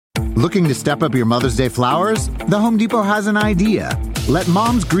Looking to step up your Mother's Day flowers? The Home Depot has an idea. Let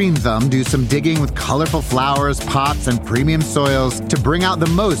Mom's Green Thumb do some digging with colorful flowers, pots, and premium soils to bring out the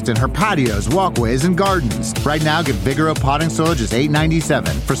most in her patios, walkways, and gardens. Right now, get Vigoro potting soil just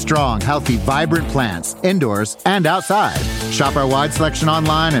 $8.97 for strong, healthy, vibrant plants, indoors and outside. Shop our wide selection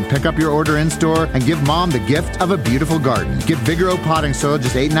online and pick up your order in-store and give Mom the gift of a beautiful garden. Get Vigoro potting soil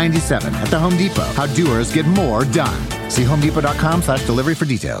just $8.97 at the Home Depot. How doers get more done. See homedepot.com/delivery for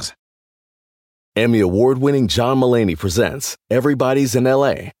details. Emmy award-winning John Mulaney presents Everybody's in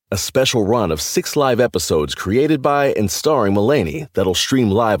L.A., a special run of 6 live episodes created by and starring Mulaney that'll stream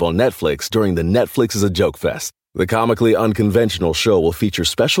live on Netflix during the Netflix is a Joke Fest. The comically unconventional show will feature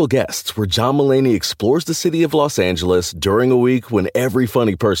special guests where John Mulaney explores the city of Los Angeles during a week when every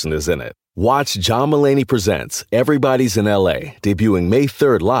funny person is in it. Watch John Mulaney Presents Everybody's in L.A., debuting May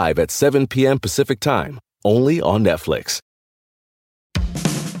 3rd live at 7 p.m. Pacific Time, only on Netflix.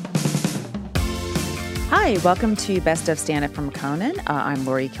 Hi, welcome to Best of Stand-Up from Conan. I'm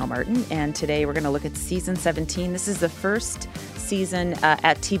Laurie Kilmartin, and today we're going to look at Season 17. This is the first season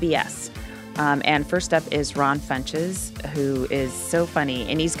at TBS. And first up is Ron Funches, who is so funny.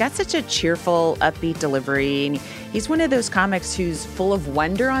 And he's got such a cheerful, upbeat delivery. And he's one of those comics who's full of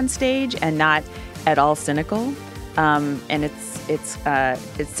wonder on stage and not at all cynical. And it's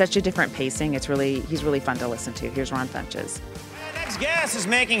such a different pacing. He's really fun to listen to. Here's Ron Funches. Guest is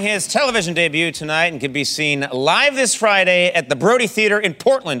making his television debut tonight and can be seen live this Friday at the Brody Theater in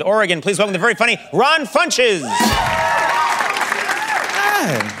Portland, Oregon. Please welcome the very funny Ron Funches.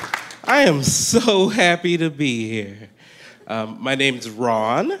 Hi. I am so happy to be here. My name's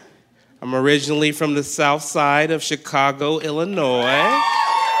Ron. I'm originally from the south side of Chicago, Illinois.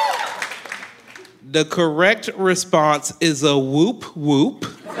 The correct response is a whoop whoop.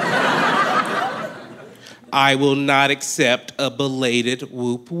 I will not accept a belated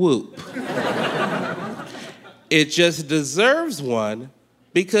whoop whoop. It just deserves one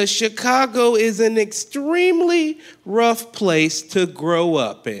because Chicago is an extremely rough place to grow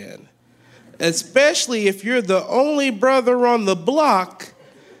up in, especially if you're the only brother on the block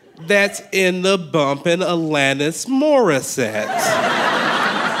that's in the bumpin' Alanis Morissette.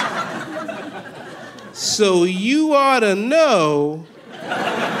 So you ought to know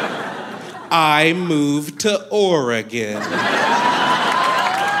I moved to Oregon.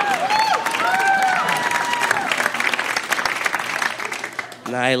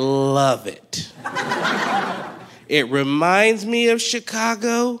 And I love it. It reminds me of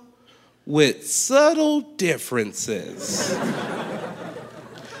Chicago with subtle differences.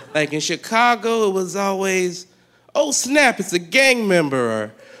 Like in Chicago, it was always, oh snap, it's a gang member,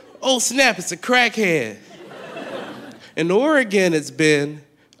 or oh snap, it's a crackhead. In Oregon, it's been,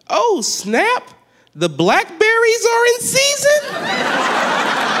 oh, snap, the blackberries are in season?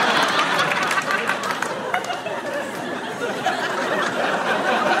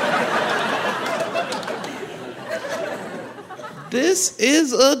 This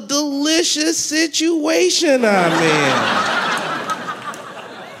is a delicious situation I'm in.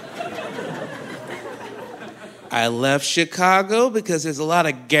 I left Chicago because there's a lot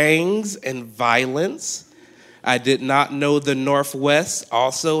of gangs and violence. I did not know the Northwest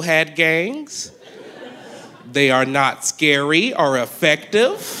also had gangs. They are not scary or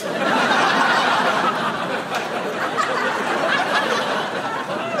effective.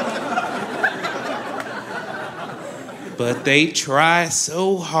 But they try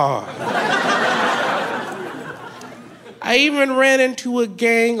so hard. I even ran into a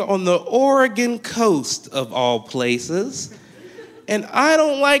gang on the Oregon coast, of all places. And I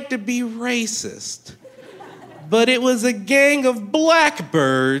don't like to be racist, but it was a gang of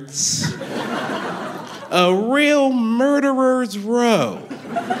blackbirds, a real murderer's row.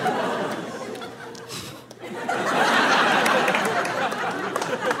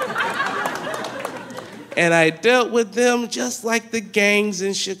 And I dealt with them just like the gangs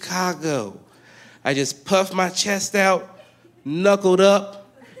in Chicago. I just puffed my chest out, knuckled up,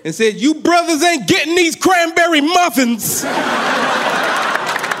 and said, "You brothers ain't getting these cranberry muffins."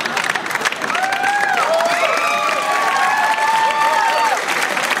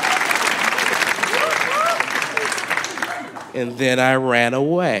 And then I ran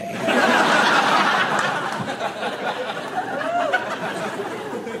away.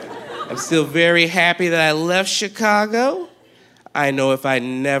 I'm still very happy that I left Chicago. I know if I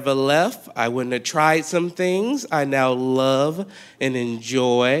never left, I wouldn't have tried some things I now love and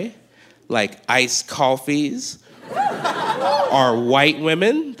enjoy, like iced coffees or white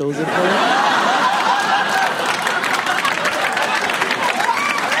women. Those are fun.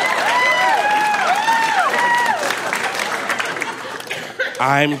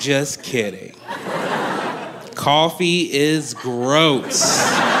 I'm just kidding. Coffee is gross.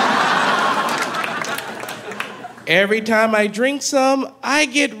 Every time I drink some, I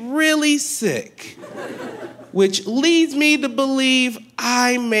get really sick, which leads me to believe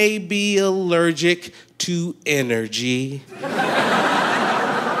I may be allergic to energy.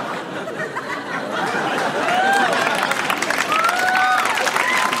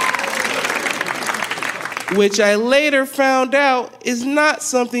 Which I later found out is not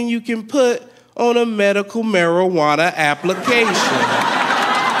something you can put on a medical marijuana application.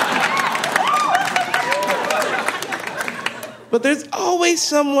 But there's always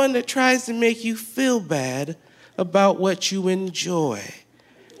someone that tries to make you feel bad about what you enjoy.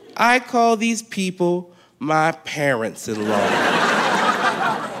 I call these people my parents-in-law.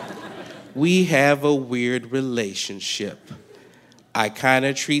 We have a weird relationship. I kind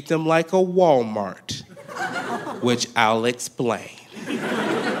of treat them like a Walmart, which I'll explain.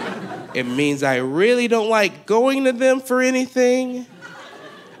 It means I really don't like going to them for anything.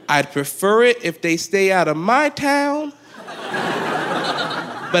 I'd prefer it if they stay out of my town.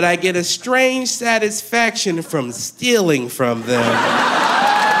 But I get a strange satisfaction from stealing from them.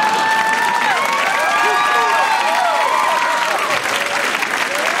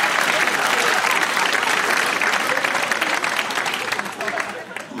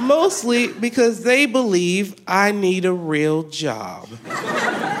 Mostly because they believe I need a real job.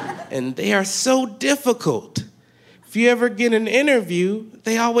 And they are so difficult. If you ever get an interview,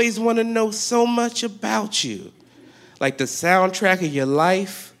 they always want to know so much about you. Like the soundtrack of your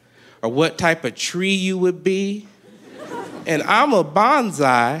life, or what type of tree you would be. And I'm a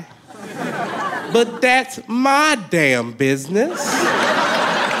bonsai, but that's my damn business.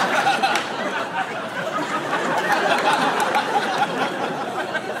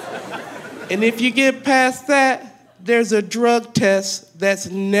 And if you get past that, there's a drug test that's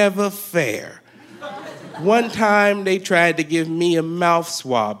never fair. One time they tried to give me a mouth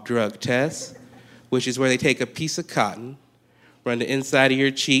swab drug test, which is where they take a piece of cotton, run the inside of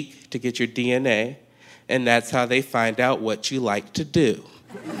your cheek to get your DNA, and that's how they find out what you like to do.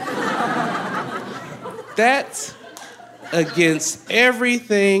 That's against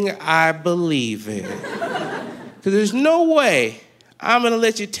everything I believe in. Because there's no way I'm gonna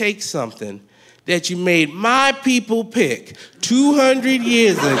let you take something that you made my people pick 200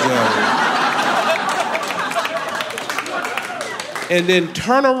 years ago and then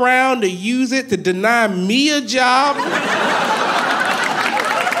turn around to use it to deny me a job?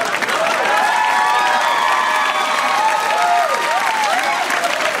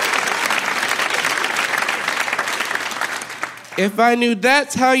 If I knew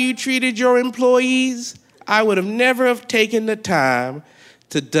that's how you treated your employees, I would have never have taken the time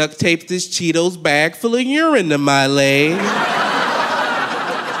to duct tape this Cheetos bag full of urine to my leg.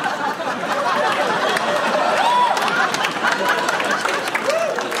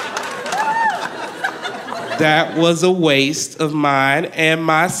 That was a waste of mine and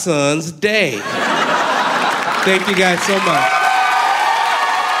my son's day. Thank you guys so much.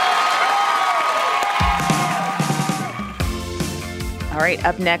 All right,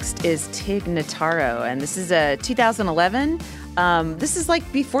 up next is Tig Notaro, and this is a 2011. This is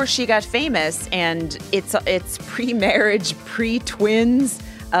like before she got famous, and it's pre-marriage, pre-twins,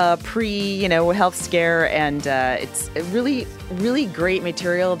 health scare, and it's a really, really great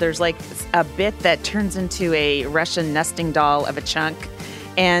material. There's like a bit that turns into a Russian nesting doll of a chunk,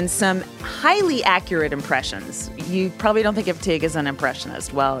 and some highly accurate impressions. You probably don't think of Tig as an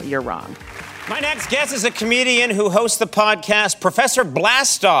impressionist. Well, you're wrong. My next guest is a comedian who hosts the podcast Professor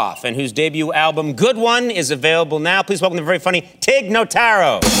Blastoff, and whose debut album, Good One, is available now. Please welcome the very funny Tig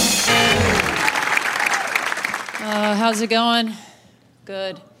Notaro. How's it going?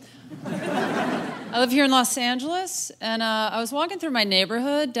 Good. I live here in Los Angeles, and I was walking through my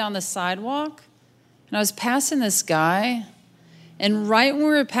neighborhood down the sidewalk, and I was passing this guy, and right when we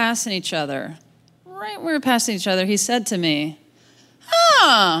were passing each other, he said to me,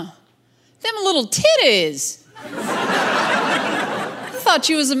 them little titties. I thought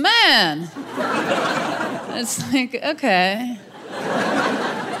you was a man. And it's like, okay.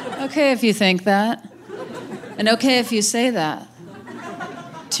 Okay if you think that. And okay if you say that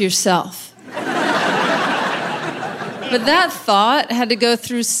to yourself. But that thought had to go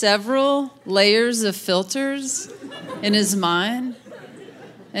through several layers of filters in his mind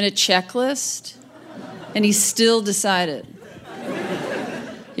and a checklist, and he still decided,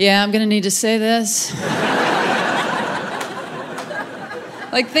 yeah, I'm gonna need to say this.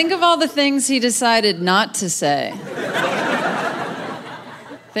 Like, think of all the things he decided not to say.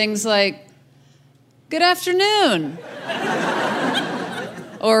 Things like, good afternoon.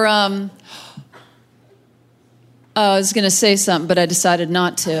 Or, I was going to say something, but I decided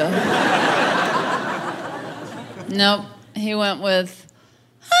not to. Nope. He went with,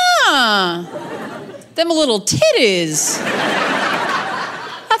 them little titties.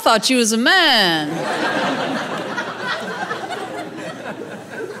 I thought you was a man.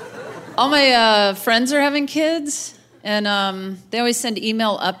 All my friends are having kids, and they always send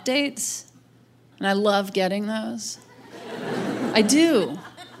email updates, and I love getting those. I do.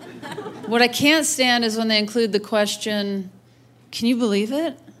 What I can't stand is when they include the question, can you believe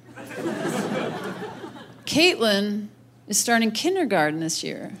it? Caitlin is starting kindergarten this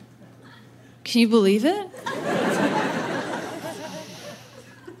year. Can you believe it?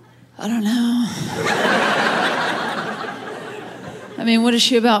 I don't know. I mean, what is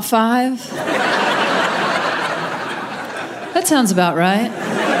she, about 5? That sounds about right.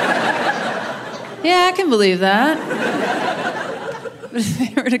 Yeah, I can believe that. But if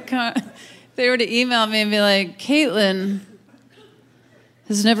they were to email me and be like, Caitlin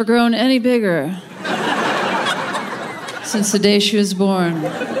has never grown any bigger since the day she was born.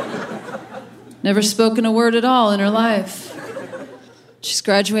 Never spoken a word at all in her life. She's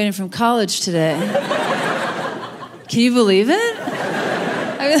graduating from college today. Can you believe it?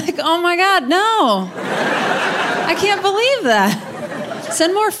 I'd be like, oh my God, no. I can't believe that.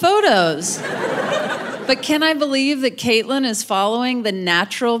 Send more photos. But can I believe that Caitlin is following the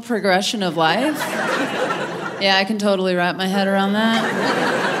natural progression of life? Yeah, I can totally wrap my head around that.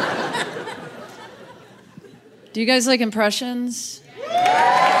 Do you guys like impressions?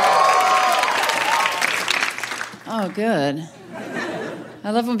 Oh, good.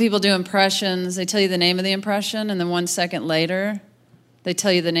 I love when people do impressions. They tell you the name of the impression, and then 1 second later, they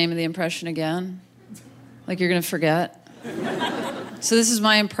tell you the name of the impression again. Like you're going to forget. So this is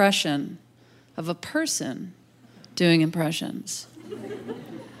my impression of a person doing impressions.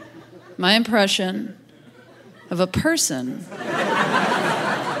 My impression of a person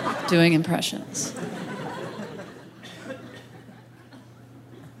doing impressions.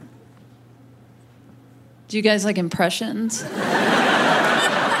 Do you guys like impressions?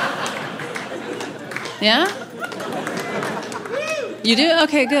 Yeah? You do?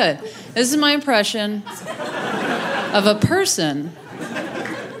 Okay, good. This is my impression of a person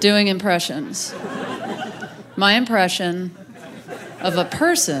doing impressions. My impression of a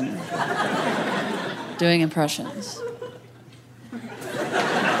person doing impressions.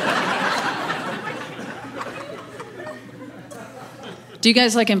 Do you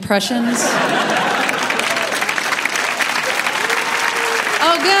guys like impressions?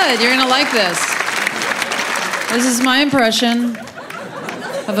 Oh, good. You're going to like this. This is my impression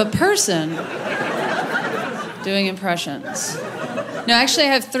of a person doing impressions. No, actually,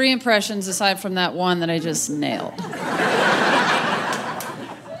 I have 3 impressions aside from that one that I just nailed.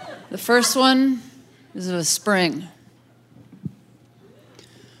 The first one is of a spring.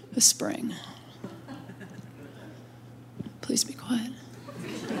 A spring. Please be quiet.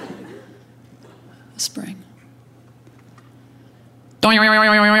 A spring.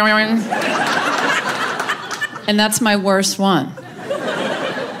 And that's my worst one.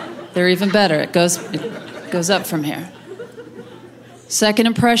 They're even better. It goes up from here. Second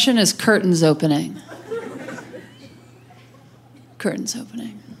impression is curtains opening. Curtains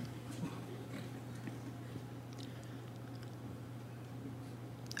opening.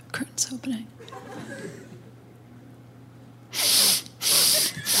 Curtains opening.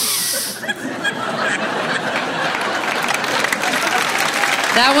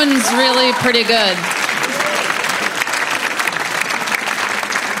 That one's really pretty good.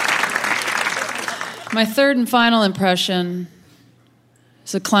 My third and final impression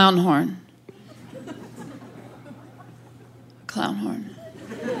is a clown horn. Clown horn.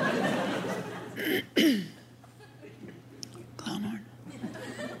 Clown horn.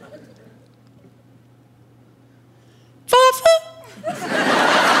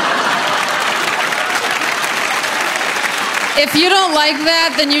 If you don't like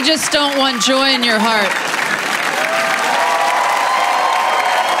that, then you just don't want joy in your heart.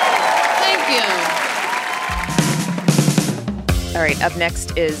 Thank you. All right, up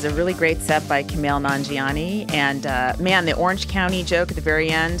next is a really great set by Kumail Nanjiani. And man, the Orange County joke at the very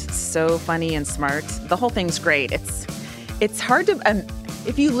end, so funny and smart. The whole thing's great. It's hard to...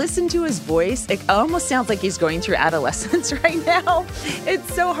 if you listen to his voice, it almost sounds like he's going through adolescence right now.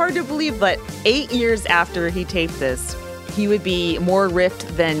 It's so hard to believe, but 8 years after he taped this, he would be more ripped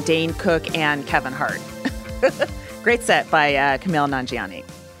than Dane Cook and Kevin Hart. Great set by Kumail Nanjiani.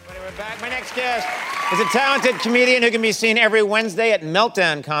 We're back. My next guest, is a talented comedian who can be seen every Wednesday at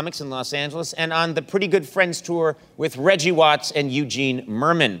Meltdown Comics in Los Angeles and on the Pretty Good Friends tour with Reggie Watts and Eugene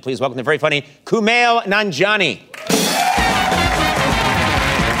Merman. Please welcome the very funny Kumail Nanjiani.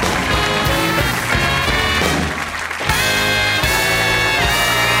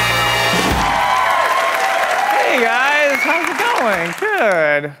 Hey guys, how's it going?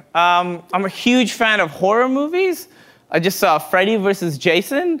 Good. I'm a huge fan of horror movies. I just saw Freddy vs.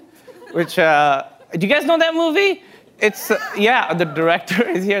 Jason, which, do you guys know that movie? It's, yeah, the director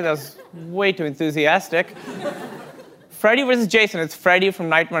is here. That was way too enthusiastic. Freddy vs. Jason, it's Freddy from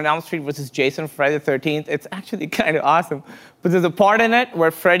Nightmare on Elm Street versus Jason, Friday the 13th. It's actually kind of awesome. But there's a part in it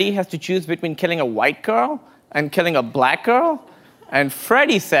where Freddy has to choose between killing a white girl and killing a black girl. And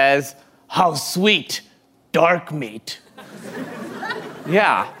Freddy says, "How sweet, dark meat."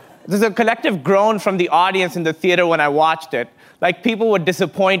 Yeah. There's a collective groan from the audience in the theater when I watched it. Like, people were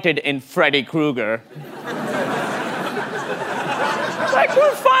disappointed in Freddy Krueger. Like,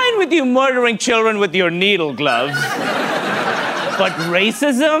 we're fine with you murdering children with your needle gloves. But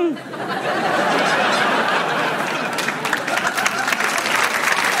racism?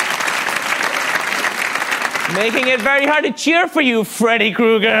 Making it very hard to cheer for you, Freddy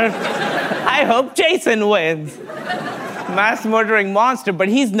Krueger. I hope Jason wins. Mass murdering monster, but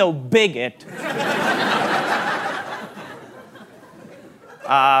he's no bigot.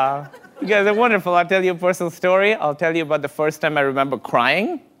 You guys are wonderful. I'll tell you a personal story. I'll tell you about the first time I remember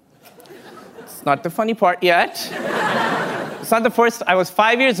crying. It's not the funny part yet. It's not the first, I was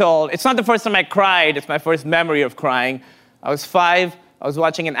 5 years old. It's not the first time I cried. It's my first memory of crying. I was 5. I was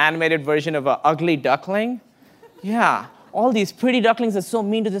watching an animated version of Ugly Duckling. Yeah. All these pretty ducklings are so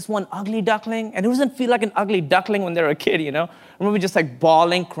mean to this one ugly duckling. And who doesn't feel like an ugly duckling when they're a kid, you know? I remember just like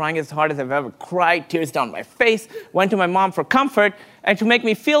bawling, crying as hard as I've ever cried, tears down my face, went to my mom for comfort. And to make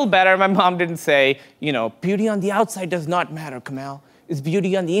me feel better, my mom didn't say, you know, beauty on the outside does not matter, Kumail. It's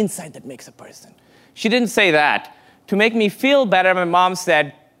beauty on the inside that makes a person. She didn't say that. To make me feel better, my mom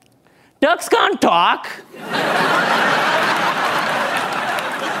said, ducks can't talk.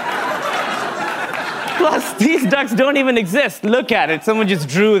 Plus, these ducks don't even exist. Look at it. Someone just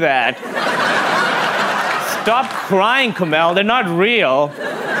drew that. Stop crying, Kumail. They're not real.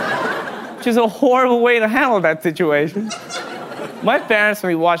 Which is a horrible way to handle that situation. My parents, when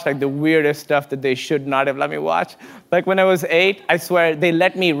we watched like the weirdest stuff that they should not have let me watch. Like when I was 8, I swear, they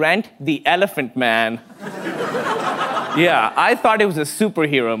let me rent The Elephant Man. Yeah, I thought it was a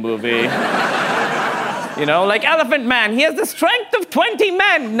superhero movie. You know, like Elephant Man, he has the strength of 20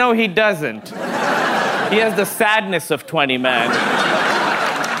 men. No, he doesn't. He has the sadness of 20 men.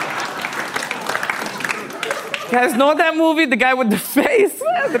 You guys know that movie? The guy with the face?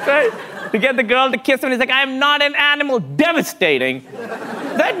 To get the girl to kiss him, he's like, I am not an animal. Devastating.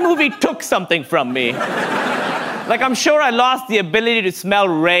 That movie took something from me. Like, I'm sure I lost the ability to smell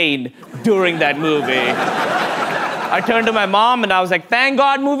rain during that movie. I turned to my mom and I was like, thank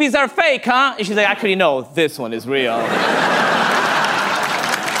God movies are fake, huh? And she's like, actually, no, this one is real.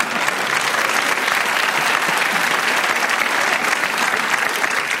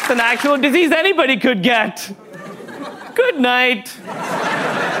 It's an actual disease anybody could get. Good night.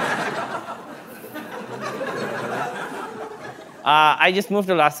 I just moved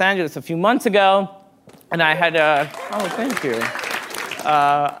to Los Angeles a few months ago, and I had oh, thank you.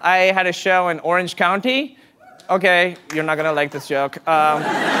 I had a show in Orange County. Okay, you're not gonna like this joke.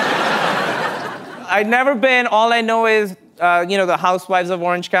 I'd never been, all I know is, you know, the Housewives of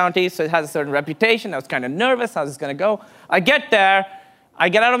Orange County, so it has a certain reputation. I was kind of nervous, how's this gonna go? I get there, I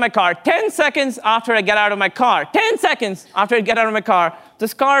get out of my car. 10 seconds after I get out of my car, 10 seconds after I get out of my car,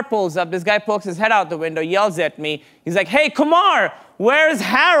 this car pulls up, this guy pokes his head out the window, yells at me. He's like, hey, Kumar, where's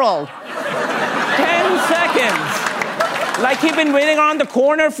Harold? 10 seconds. Like he'd been waiting around the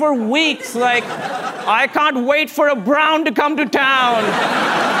corner for weeks. Like, I can't wait for a brown to come to town.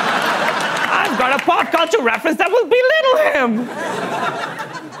 I've got a pop culture reference that will belittle him.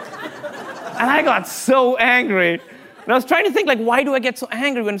 And I got so angry. And I was trying to think, like, why do I get so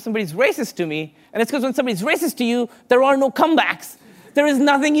angry when somebody's racist to me? And it's because when somebody's racist to you, there are no comebacks. There is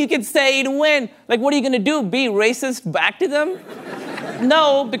nothing you can say to win. Like, what are you going to do? Be racist back to them?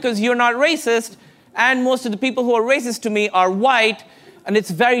 No, because you're not racist. And most of the people who are racist to me are white. And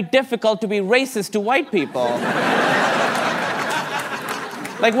it's very difficult to be racist to white people.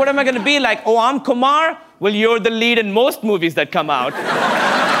 Like, what am I going to be like? Oh, I'm Kumar? Well, you're the lead in most movies that come out.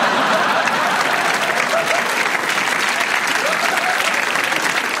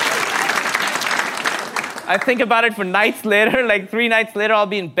 I think about it for nights later, like 3 nights later, I'll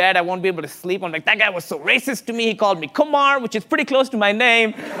be in bed, I won't be able to sleep. I'm like, that guy was so racist to me, he called me Kumar, which is pretty close to my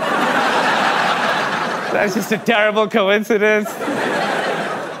name. That's just a terrible coincidence.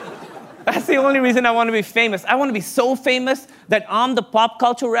 That's the only reason I want to be famous. I want to be so famous that I'm the pop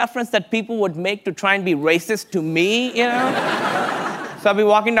culture reference that people would make to try and be racist to me, you know? So I'll be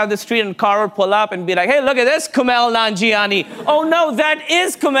walking down the street and a car would pull up and be like, hey, look at this, Kumail Nanjiani. Oh no, that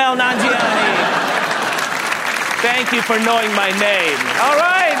is Kumail Nanjiani. Thank you for knowing my name. All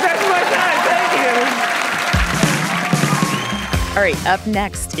right, that's my time, thank you. All right, up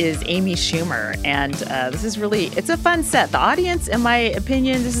next is Amy Schumer, and this is it's a fun set. The audience, in my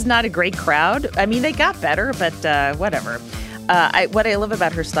opinion, this is not a great crowd. I mean, they got better, but whatever. What I love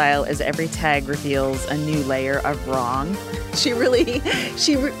about her style is every tag reveals a new layer of wrong. She really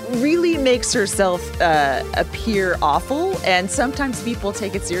makes herself appear awful, and sometimes people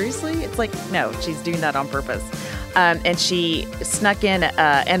take it seriously. It's like, no, she's doing that on purpose. And she snuck in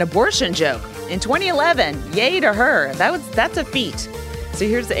an abortion joke in 2011. Yay to her. That's a feat. So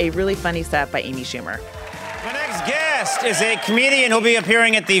here's a really funny set by Amy Schumer. My next guest is a comedian who'll be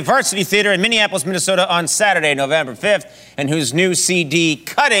appearing at the Varsity Theater in Minneapolis, Minnesota on Saturday, November 5th, and whose new CD,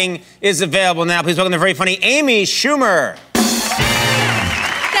 Cutting, is available now. Please welcome the very funny Amy Schumer.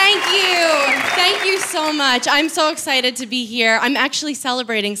 Thank you. Thank you so much. I'm so excited to be here. I'm actually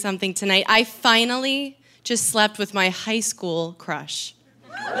celebrating something tonight. I finally just slept with my high school crush.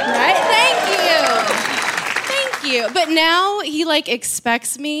 Right? Thank you. But now he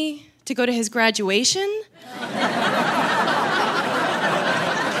expects me to go to his graduation.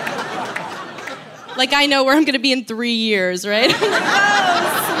 I know where I'm gonna be in 3 years, right? I'm like,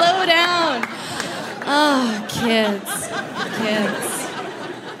 oh, slow down. Oh, kids.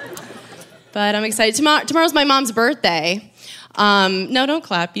 But I'm excited. Tomorrow's my mom's birthday. No, don't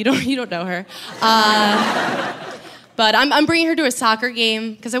clap. You don't know her. But I'm bringing her to a soccer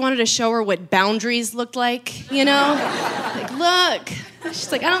game because I wanted to show her what boundaries looked like, you know? Look.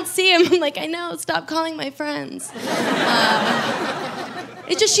 She's like, I don't see him. I'm like, I know. Stop calling my friends.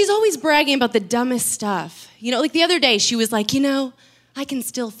 She's always bragging about the dumbest stuff. You know, the other day, she was like, I can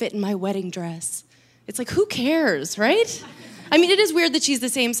still fit in my wedding dress. It's like, who cares, right? I mean, it is weird that she's the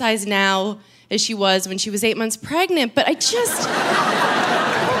same size now as she was when she was 8 months pregnant, but I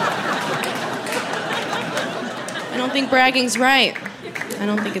don't think bragging's right. I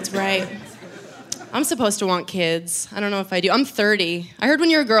don't think it's right. I'm supposed to want kids. I don't know if I do. I'm 30. I heard when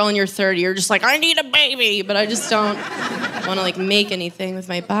you're a girl and you're 30, you're just like, I need a baby, but I just don't want to make anything with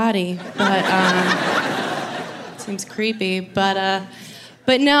my body. But it seems creepy. But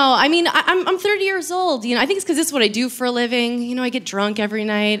no, I mean, I'm 30 years old. I think it's because this is what I do for a living. I get drunk every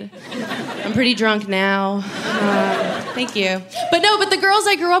night. I'm pretty drunk now. Thank you. But the girls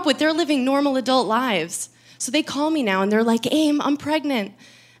I grew up with, they're living normal adult lives. So they call me now and they're like, Aim, I'm pregnant.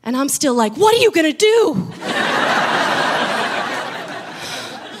 And I'm still like, what are you gonna do?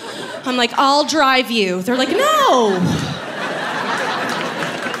 I'm like, I'll drive you. They're like, no.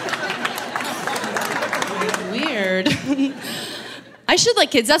 Weird. I should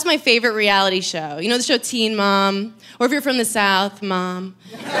like kids. That's my favorite reality show. You know the show Teen Mom? Or if you're from the South, Mom.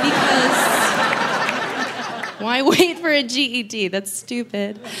 Because why wait for a GED? That's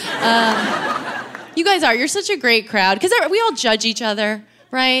stupid. You guys you're such a great crowd. Because we all judge each other,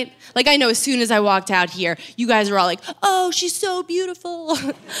 right? I know as soon as I walked out here, you guys are all like, oh, she's so beautiful.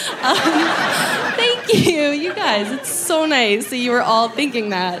 Thank you, you guys. It's so nice that you were all thinking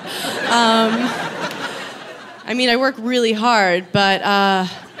that. I mean, I work really hard, but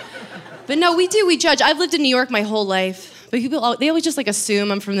no, we judge. I've lived in New York my whole life, but people, they always just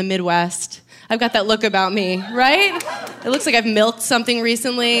assume I'm from the Midwest. I've got that look about me, right? It looks like I've milked something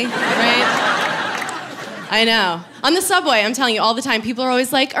recently, right? I know. On the subway, I'm telling you all the time, people are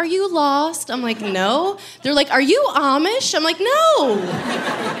always like, are you lost? I'm like, no. They're like, are you Amish? I'm like, no.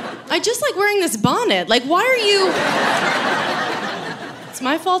 I just like wearing this bonnet. Why are you... It's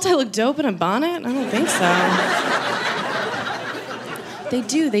my fault I look dope in a bonnet? I don't think so. They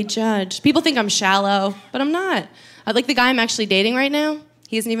do, they judge. People think I'm shallow, but I'm not. Like the guy I'm actually dating right now,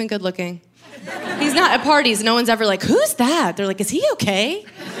 he isn't even good looking. He's not at parties, no one's ever like, who's that? They're like, is he okay?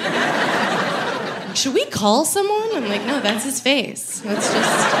 Should we call someone? I'm like, no, that's his face. That's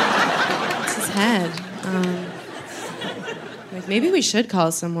his head. Maybe we should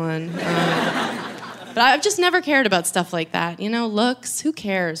call someone. But I've just never cared about stuff like that. Looks, who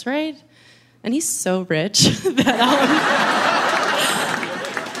cares, right? And he's so rich that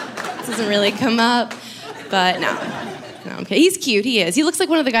this doesn't really come up. But no, okay. He's cute, he is. He looks like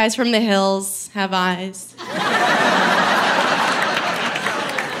one of the guys from The Hills, have eyes.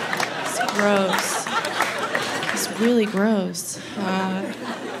 It's gross. Really gross.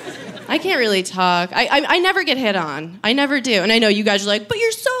 I can't really talk. I never get hit on. I never do. And I know you guys are like, but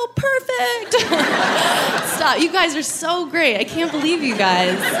you're so perfect. Stop. You guys are so great. I can't believe you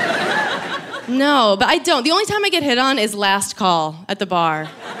guys. No, but I don't. The only time I get hit on is last call at the bar,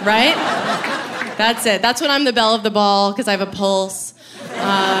 right? That's it. That's when I'm the belle of the ball because I have a pulse.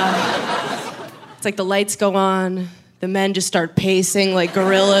 It's like the lights go on. The men just start pacing like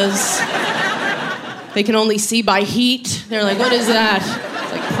gorillas. They can only see by heat. They're like, what is that?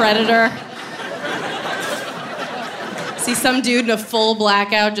 It's like Predator. See some dude in a full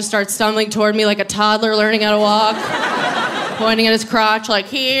blackout just start stumbling toward me like a toddler learning how to walk, pointing at his crotch like,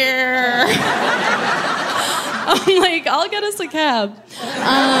 here. I'm like, I'll get us a cab.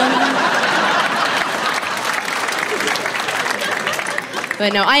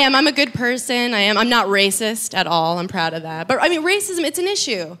 But no, I'm a good person. I'm not racist at all. I'm proud of that. But I mean, racism, it's an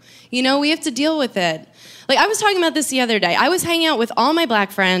issue. You know, we have to deal with it. Like, I was talking about this the other day. I was hanging out with all my black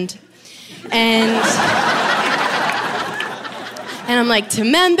friends, and I'm like,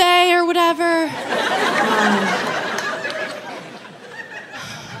 Temembe or whatever.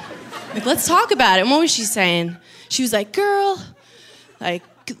 Like, let's talk about it. And what was she saying? She was like, girl, like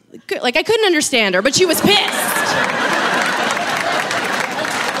I couldn't understand her, but she was pissed.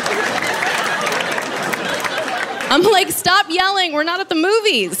 I'm like, stop yelling. We're not at the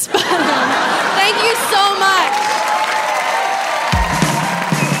movies. Thank you so much.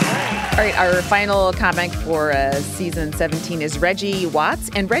 All right, our final comic for season 17 is Reggie Watts.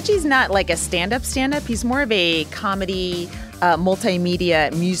 And Reggie's not like a stand-up. He's more of a comedy,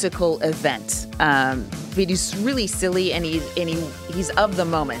 multimedia, musical event. But he's really silly, and he's of the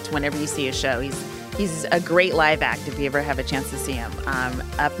moment whenever you see a show. He's a great live act if you ever have a chance to see him.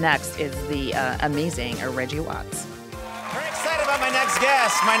 Up next is the amazing Reggie Watts. Very excited about my next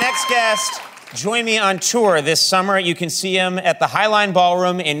guest. My next guest joined me on tour this summer. You can see him at the Highline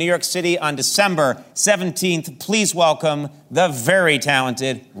Ballroom in New York City on December 17th. Please welcome the very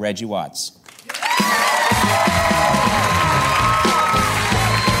talented Reggie Watts.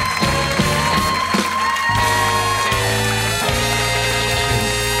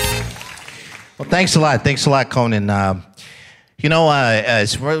 Well, thanks a lot. Thanks a lot, Conan.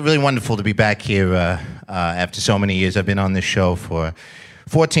 It's really wonderful to be back here after so many years. I've been on this show for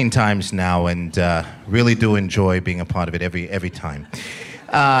 14 times now, and really do enjoy being a part of it every time.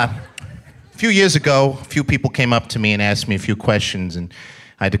 A few years ago, a few people came up to me and asked me a few questions, and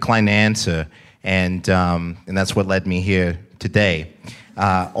I declined to answer, and that's what led me here today.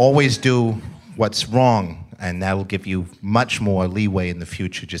 Always do what's wrong, and that'll give you much more leeway in the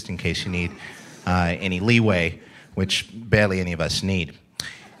future, just in case you need any leeway, which barely any of us need.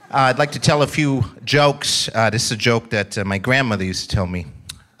 I'd like to tell a few jokes. This is a joke that my grandmother used to tell me.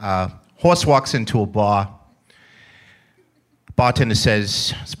 Horse walks into a bar. Bartender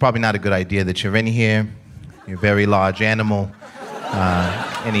says, it's probably not a good idea that you're in here. You're a very large animal.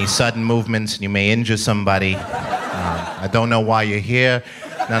 Any sudden movements, and you may injure somebody. I don't know why you're here.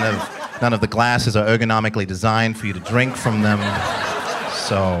 None of the glasses are ergonomically designed for you to drink from them.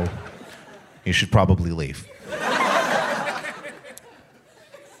 So you should probably leave.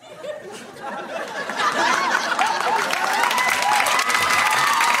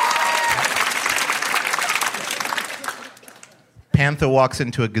 Panther walks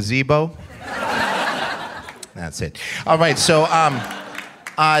into a gazebo. That's it. All right, so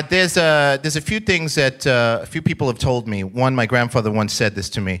there's a few things that a few people have told me. One, my grandfather once said this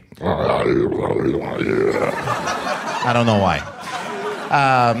to me. I don't know why.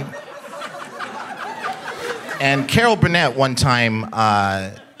 And Carol Burnett one time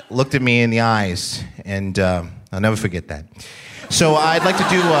looked at me in the eyes, and I'll never forget that. So I'd like to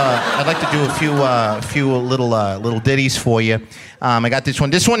do a few little ditties for you. I got this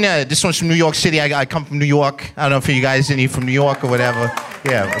one. This one's from New York City. I come from New York. I don't know if you guys any from New York or whatever.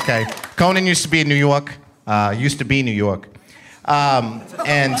 Yeah, okay. Conan used to be in New York.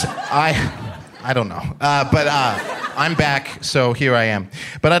 And I don't know. But I'm back, so here I am.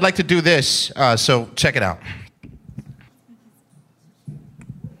 But I'd like to do this, so check it out.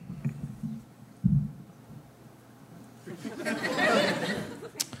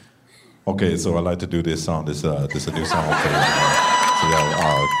 Okay, so I like to do this song. This a new song.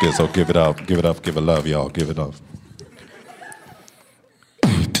 Okay, so give it up, give it love, y'all, give it up.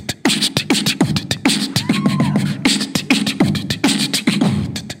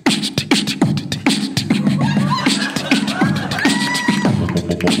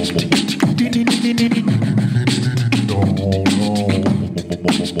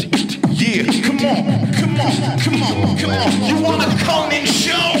 Yeah, come on. You want a Conan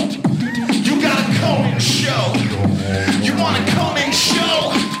show? You got a Conan show. You want a Conan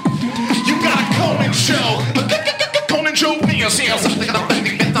show? You got a Conan show. Conan show.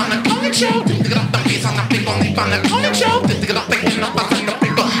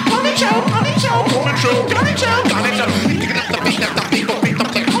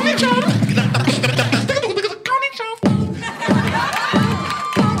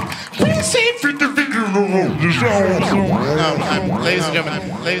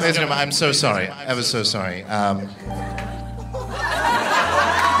 Ladies and gentlemen, I'm so sorry. Ever so sorry.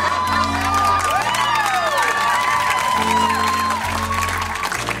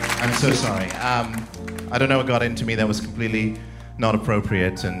 I'm so sorry. I don't know what got into me that was completely not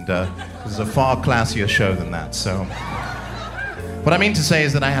appropriate, and this is a far classier show than that. So, what I mean to say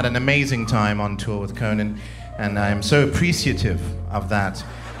is that I had an amazing time on tour with Conan, and I'm so appreciative of that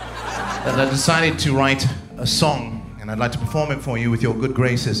I decided to write a song, and I'd like to perform it for you with your good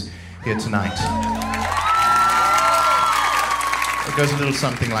graces here tonight. It goes a little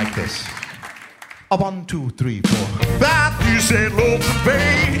something like this. 1, 2, 3, 4. That you said love to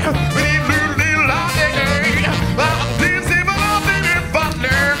pay.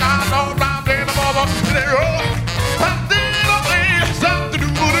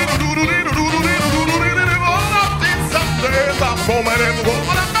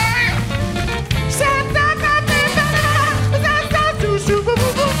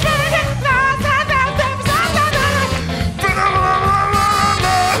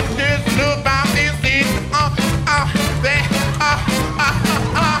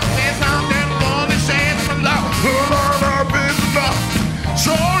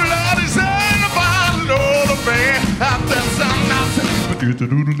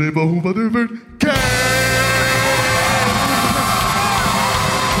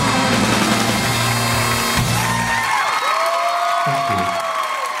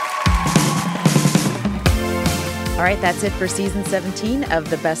 All right, that's it for season 17 of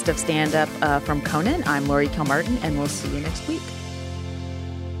the Best of Stand-Up from Conan. I'm Laurie Kilmartin, and we'll see you next week.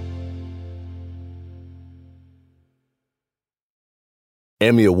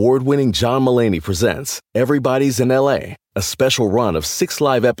 Emmy award-winning John Mulaney presents Everybody's in L.A., a special run of 6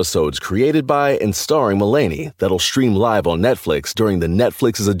 live episodes created by and starring Mulaney that'll stream live on Netflix during the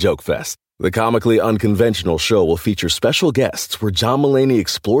Netflix is a Joke Fest. The comically unconventional show will feature special guests where John Mulaney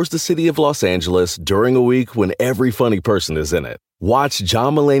explores the city of Los Angeles during a week when every funny person is in it. Watch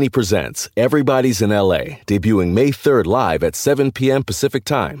John Mulaney Presents Everybody's in L.A., debuting May 3rd live at 7 p.m. Pacific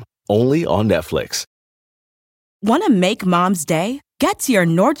Time, only on Netflix. Want to make Mom's Day? Get to your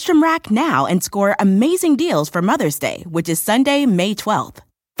Nordstrom Rack now and score amazing deals for Mother's Day, which is Sunday, May 12th.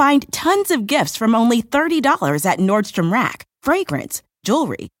 Find tons of gifts from only $30 at Nordstrom Rack. Fragrance,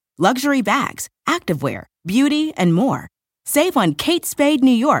 jewelry, luxury bags, activewear, beauty, and more. Save on Kate Spade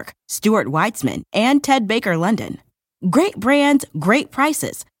New York, Stuart Weitzman, and Ted Baker London. Great brands, great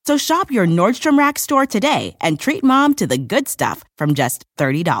prices. So shop your Nordstrom Rack store today and treat Mom to the good stuff from just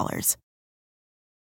 $30.